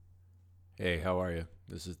Hey, how are you?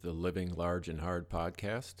 This is the Living Large and Hard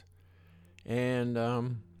podcast. And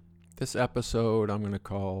this episode I'm going to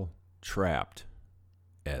call Trapped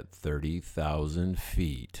at 30,000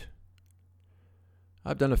 feet.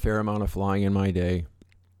 I've done a fair amount of flying in my day.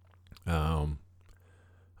 I've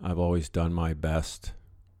always done my best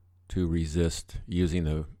to resist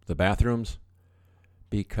using the bathrooms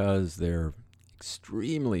because they're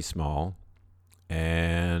extremely small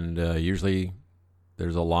and usually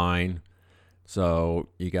there's a line. So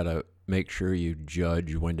you got to make sure you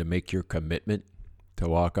judge when to make your commitment to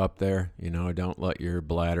walk up there. Don't let your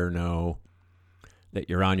bladder know that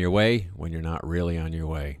you're on your way when you're not really on your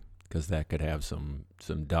way, because that could have some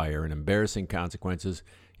dire and embarrassing consequences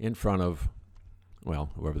in front of,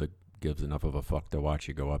 whoever gives enough of a fuck to watch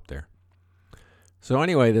you go up there. So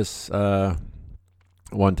anyway, this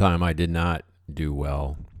one time I did not do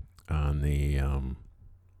well on the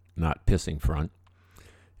not pissing front.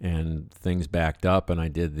 And things backed up, and I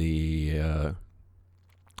did the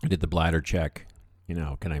bladder check.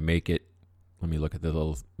 Can I make it? Let me look at the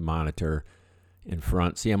little monitor in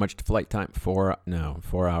front. See how much flight time? 4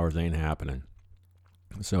 hours ain't happening.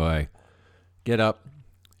 So I get up,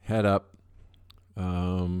 head up,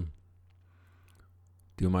 do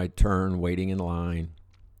my turn, waiting in line,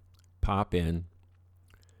 pop in,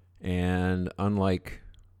 and unlike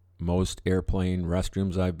most airplane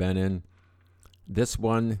restrooms I've been in, this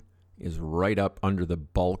one is right up under the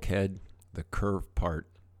bulkhead, the curved part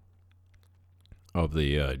of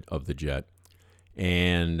the jet.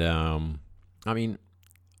 And I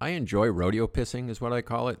enjoy rodeo pissing, is what I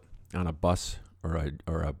call it, on a bus or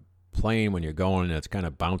a plane when you're going and it's kind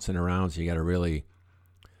of bouncing around. So you got to really,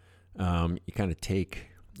 you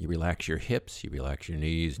relax your hips, you relax your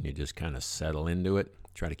knees, and you just kind of settle into it.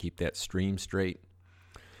 Try to keep that stream straight.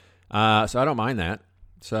 So I don't mind that.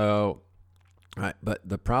 But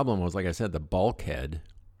the problem was, like I said, the bulkhead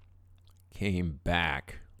came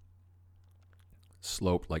back,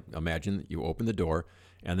 sloped, like imagine you open the door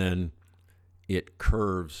and then it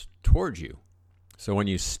curves towards you. So when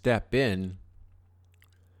you step in,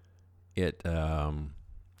 you don't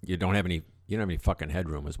have any fucking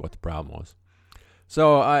headroom is what the problem was.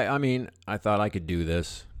 So I thought I could do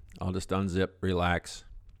this. I'll just unzip, relax,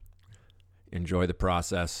 enjoy the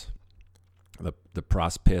process, the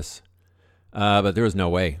piss. But there was no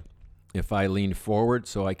way. If I leaned forward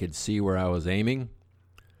so I could see where I was aiming,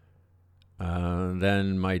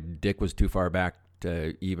 then my dick was too far back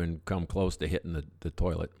to even come close to hitting the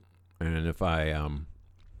toilet. And if I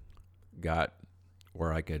got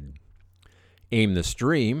where I could aim the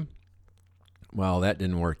stream, that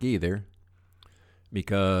didn't work either,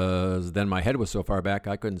 because then my head was so far back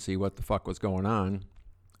I couldn't see what the fuck was going on,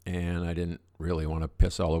 and I didn't really want to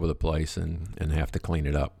piss all over the place and have to clean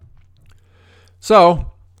it up.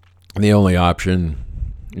 So the only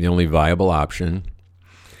viable option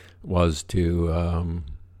was to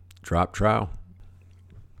drop trow.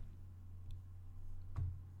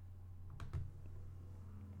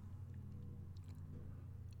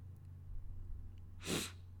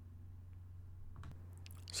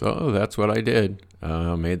 So that's what I did.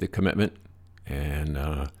 Made the commitment and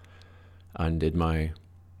undid my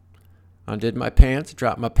pants,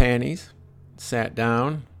 dropped my panties, sat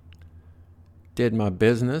down, did my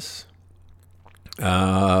business.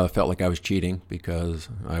 Felt like I was cheating because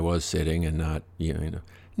I was sitting and not,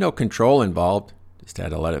 no control involved. Just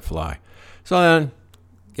had to let it fly. So then,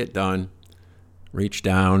 get done, reach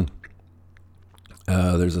down.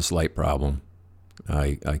 There's a slight problem.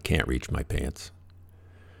 I can't reach my pants.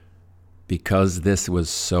 Because this was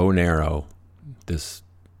so narrow, this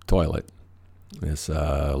toilet, this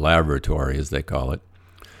laboratory as they call it,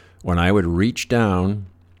 when I would reach down,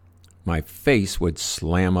 my face would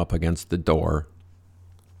slam up against the door,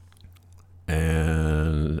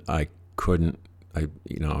 and I couldn't. I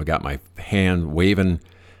got my hand waving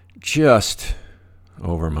just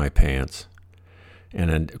over my pants, and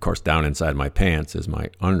then of course down inside my pants is my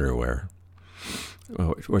underwear,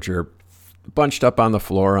 which are bunched up on the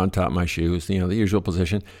floor on top of my shoes. The usual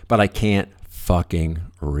position, but I can't fucking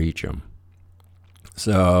reach them.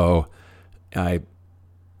 So I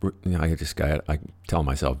tell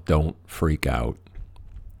myself, don't freak out.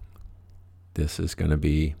 It's going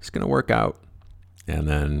to work out. And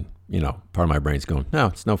then, part of my brain's going, no,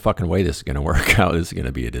 it's no fucking way this is going to work out. This is going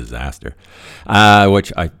to be a disaster.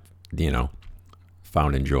 Which I,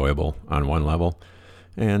 found enjoyable on one level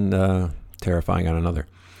and terrifying on another.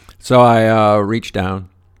 So I reach down,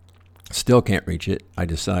 still can't reach it. I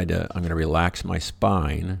decide I'm going to relax my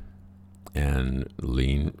spine and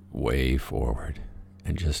lean way forward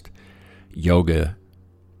and just yoga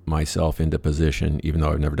myself into position, even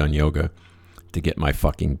though I've never done yoga, to get my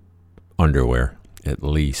fucking underwear at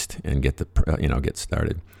least and get get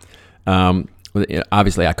started.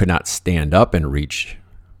 Obviously, I could not stand up and reach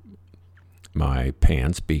my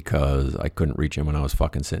pants because I couldn't reach them when I was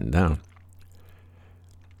fucking sitting down.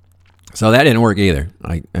 So that didn't work either.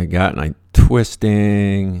 I'm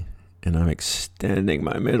twisting and I'm extending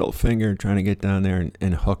my middle finger, trying to get down there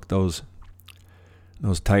and hook those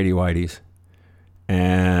tighty whities.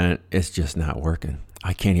 And it's just not working.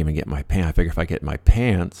 I can't even get my pants. I figure if I get my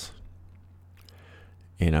pants,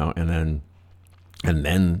 and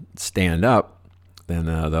then stand up, then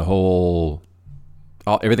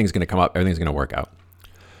everything's going to come up. Everything's going to work out.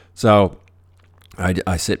 So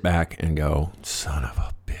I sit back and go, son of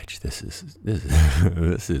a bitch, this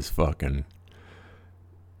is fucking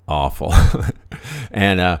awful.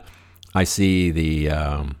 And I see the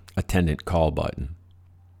attendant call button,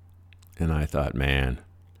 and I thought, man,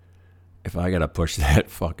 if I gotta push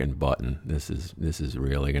that fucking button, this is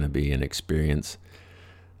really gonna be an experience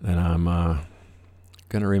that I'm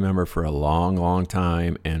gonna remember for a long, long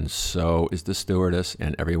time. And so is the stewardess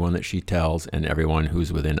and everyone that she tells and everyone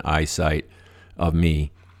who's within eyesight of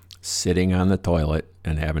me sitting on the toilet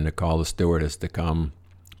and having to call the stewardess to come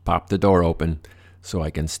pop the door open so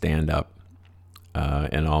I can stand up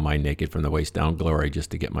in all my naked from the waist down glory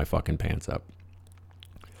just to get my fucking pants up.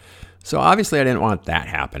 So obviously I didn't want that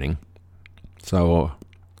happening. So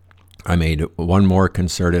I made one more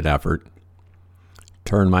concerted effort,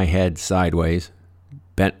 turned my head sideways,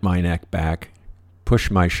 bent my neck back,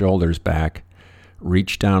 pushed my shoulders back,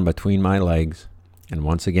 reached down between my legs, and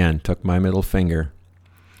once again took my middle finger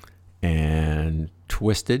and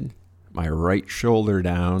twisted my right shoulder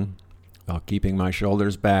down while keeping my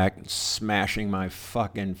shoulders back, smashing my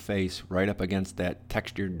fucking face right up against that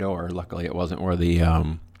textured door. Luckily it wasn't where the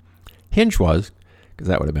hinge was, because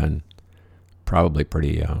that would have been probably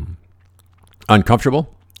pretty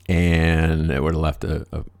uncomfortable, and it would have left a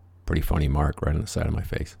pretty funny mark right on the side of my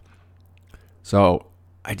face. So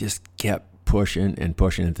I just kept pushing and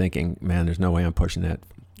thinking, man, there's no way I'm pushing that.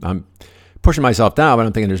 I'm pushing myself down, but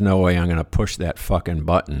I'm thinking there's no way I'm going to push that fucking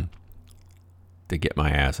button to get my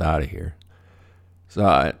ass out of here.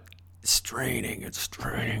 So straining.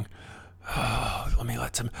 Oh,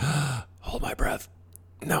 hold my breath.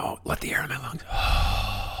 No, let the air in my lungs.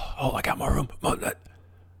 Oh, I got more room.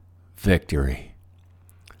 Victory.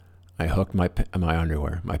 I hooked my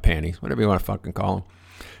underwear, my panties, whatever you want to fucking call them.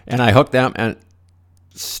 And I hooked them and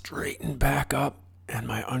straightened back up, and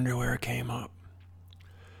my underwear came up.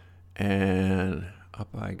 And up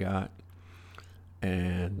I got.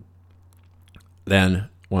 And then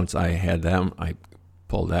once I had them, I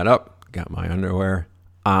pulled that up, got my underwear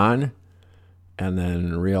on, and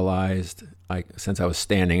then realized since I was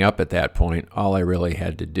standing up at that point, all I really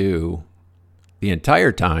had to do the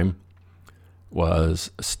entire time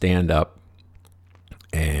was stand up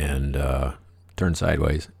and turn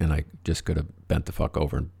sideways, and I just could have bent the fuck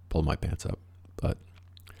over and pulled my pants up. But,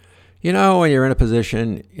 when you're in a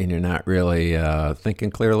position and you're not really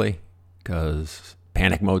thinking clearly because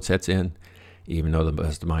panic mode sets in, even though the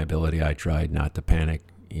best of my ability I tried not to panic,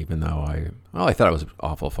 even though I thought it was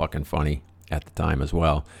awful fucking funny at the time as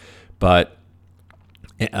well. But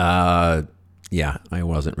I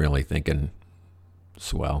wasn't really thinking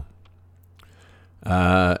swell.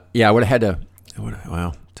 I would have had to. I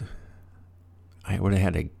would have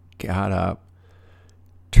had to got up,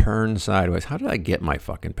 turn sideways. How did I get my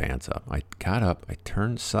fucking pants up? I got up, I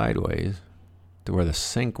turned sideways to where the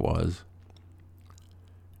sink was,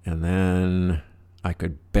 and then I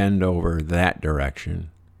could bend over that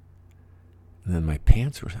direction, and then my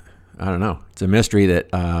pants were. I don't know. It's a mystery that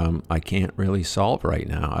I can't really solve right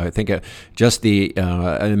now. I think just the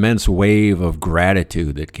an immense wave of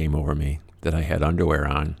gratitude that came over me that I had underwear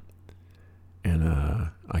on, and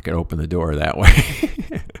I could open the door that way.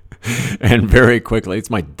 And very quickly, it's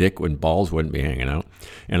my dick when balls wouldn't be hanging out,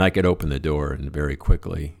 and I could open the door and very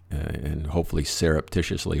quickly and hopefully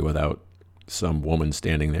surreptitiously, without some woman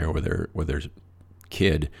standing there with her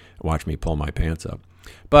kid, watch me pull my pants up.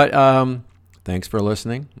 But thanks for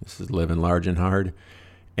listening. This is Living Large and Hard,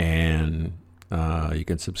 and you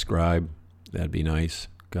can subscribe. That'd be nice,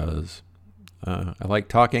 because I like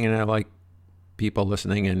talking and I like people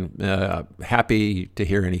listening, and happy to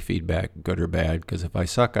hear any feedback, good or bad, because if I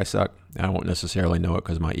suck, I suck. I won't necessarily know it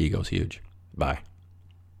because my ego's huge. Bye.